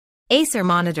Acer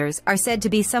monitors are said to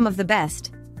be some of the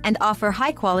best, and offer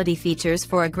high-quality features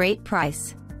for a great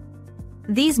price.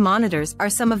 These monitors are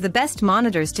some of the best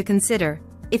monitors to consider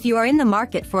if you are in the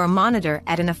market for a monitor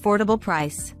at an affordable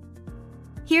price.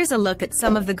 Here's a look at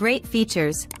some of the great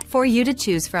features for you to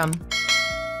choose from.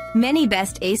 Many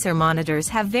best Acer monitors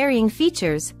have varying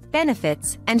features,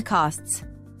 benefits, and costs.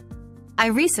 I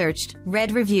researched,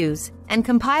 read reviews, and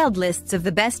compiled lists of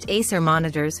the best Acer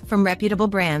monitors from reputable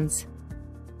brands.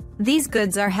 These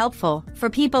goods are helpful for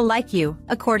people like you,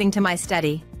 according to my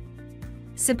study.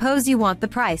 Suppose you want the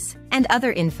price and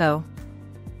other info.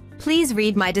 Please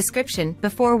read my description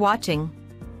before watching.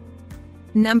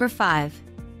 Number 5.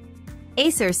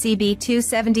 Acer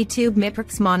CB272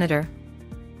 MIPRX Monitor.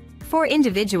 For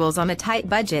individuals on a tight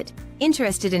budget,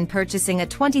 interested in purchasing a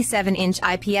 27-inch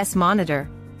IPS monitor,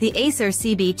 the Acer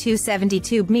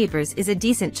CB272 MIPRX is a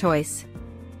decent choice.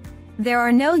 There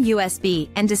are no USB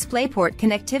and DisplayPort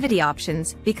connectivity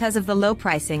options because of the low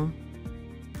pricing.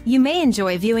 You may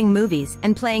enjoy viewing movies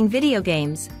and playing video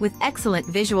games with excellent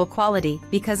visual quality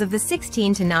because of the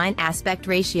 16:9 aspect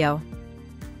ratio.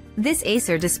 This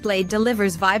Acer display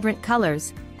delivers vibrant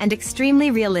colors and extremely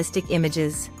realistic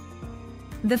images.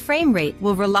 The frame rate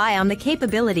will rely on the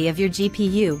capability of your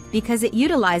GPU because it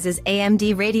utilizes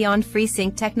AMD Radeon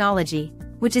FreeSync technology,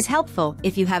 which is helpful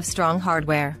if you have strong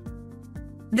hardware.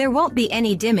 There won't be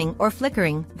any dimming or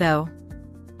flickering, though.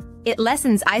 It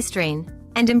lessens eye strain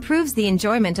and improves the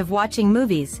enjoyment of watching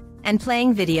movies and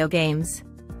playing video games.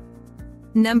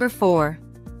 Number 4.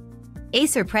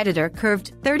 Acer Predator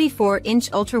Curved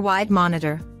 34-inch Ultra-Wide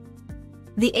Monitor.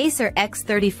 The Acer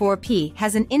X34P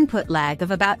has an input lag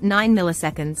of about 9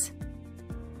 milliseconds.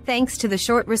 Thanks to the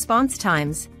short response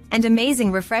times and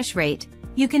amazing refresh rate,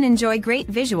 you can enjoy great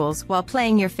visuals while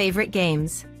playing your favorite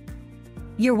games.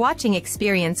 Your watching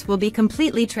experience will be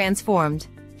completely transformed,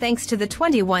 thanks to the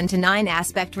 21:9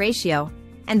 aspect ratio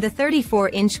and the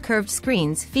 34-inch curved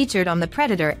screens featured on the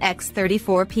Predator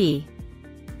X34P.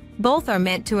 Both are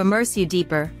meant to immerse you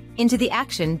deeper into the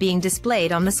action being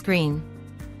displayed on the screen.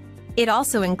 It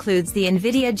also includes the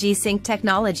NVIDIA G-Sync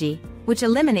technology, which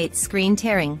eliminates screen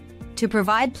tearing, to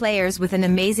provide players with an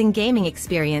amazing gaming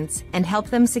experience and help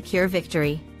them secure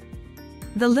victory.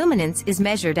 The luminance is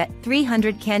measured at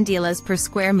 300 candelas per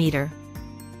square meter.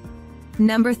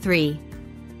 Number 3.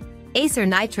 Acer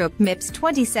Nitrope MIPS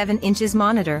 27 inches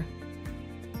Monitor.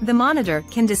 The monitor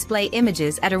can display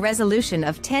images at a resolution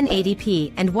of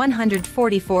 1080p and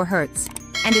 144 Hz,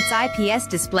 and its IPS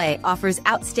display offers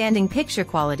outstanding picture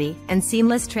quality and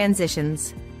seamless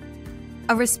transitions.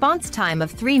 A response time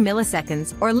of 3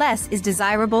 milliseconds or less is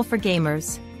desirable for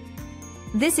gamers.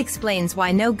 This explains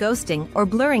why no ghosting or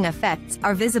blurring effects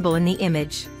are visible in the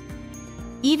image.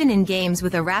 Even in games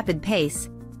with a rapid pace,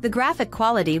 the graphic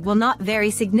quality will not vary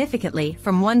significantly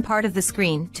from one part of the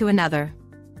screen to another.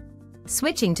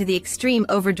 Switching to the extreme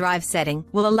overdrive setting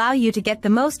will allow you to get the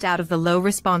most out of the low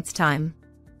response time.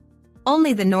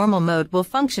 Only the normal mode will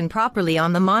function properly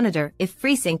on the monitor if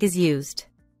FreeSync is used.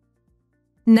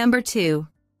 Number 2.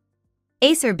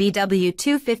 Acer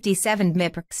BW257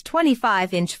 MIPRX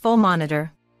 25-inch Full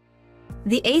Monitor.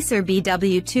 The Acer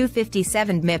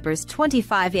BW257 MIPRX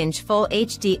 25-inch Full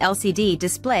HD LCD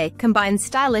display combines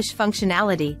stylish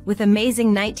functionality with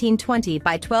amazing 1920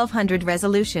 by 1200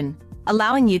 resolution,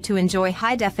 allowing you to enjoy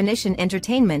high-definition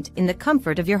entertainment in the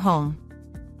comfort of your home.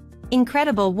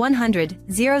 Incredible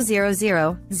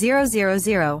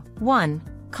 100,000,000,1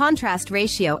 contrast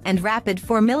ratio and rapid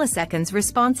 4 milliseconds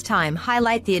response time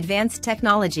highlight the advanced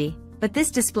technology, but this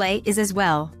display is as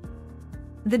well.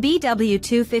 The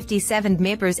BW257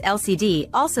 MIPRX LCD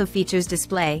also features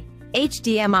display,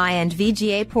 HDMI and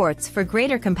VGA ports for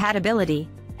greater compatibility,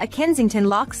 a Kensington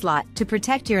lock slot to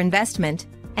protect your investment,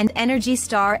 and Energy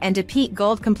Star and a Peak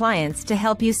Gold compliance to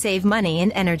help you save money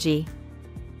and energy.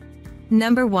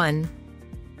 Number 1.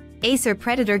 Acer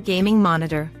Predator Gaming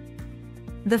Monitor.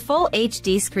 The full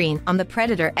HD screen on the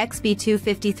Predator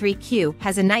XB253Q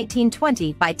has a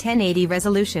 1920 by 1080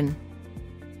 resolution.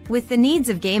 With the needs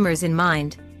of gamers in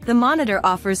mind, the monitor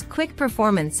offers quick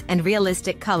performance and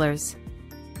realistic colors.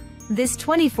 This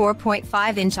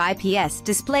 24.5-inch IPS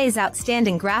displays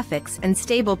outstanding graphics and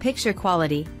stable picture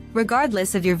quality,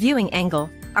 regardless of your viewing angle,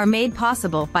 are made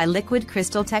possible by liquid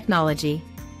crystal technology.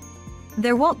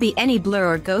 There won't be any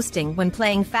blur or ghosting when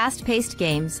playing fast-paced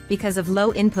games because of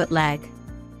low input lag.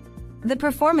 The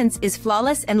performance is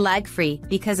flawless and lag-free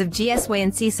because of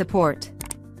GSWC support.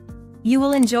 You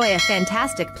will enjoy a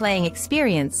fantastic playing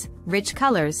experience, rich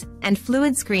colors, and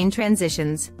fluid screen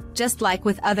transitions, just like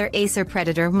with other Acer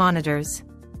Predator monitors.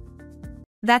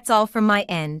 That's all from my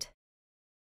end.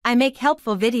 I make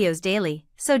helpful videos daily,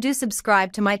 so do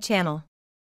subscribe to my channel.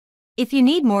 If you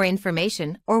need more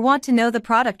information or want to know the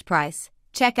product price,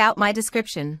 check out my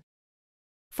description.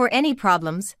 For any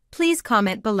problems, please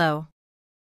comment below.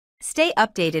 Stay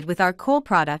updated with our cool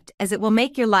product as it will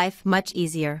make your life much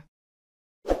easier.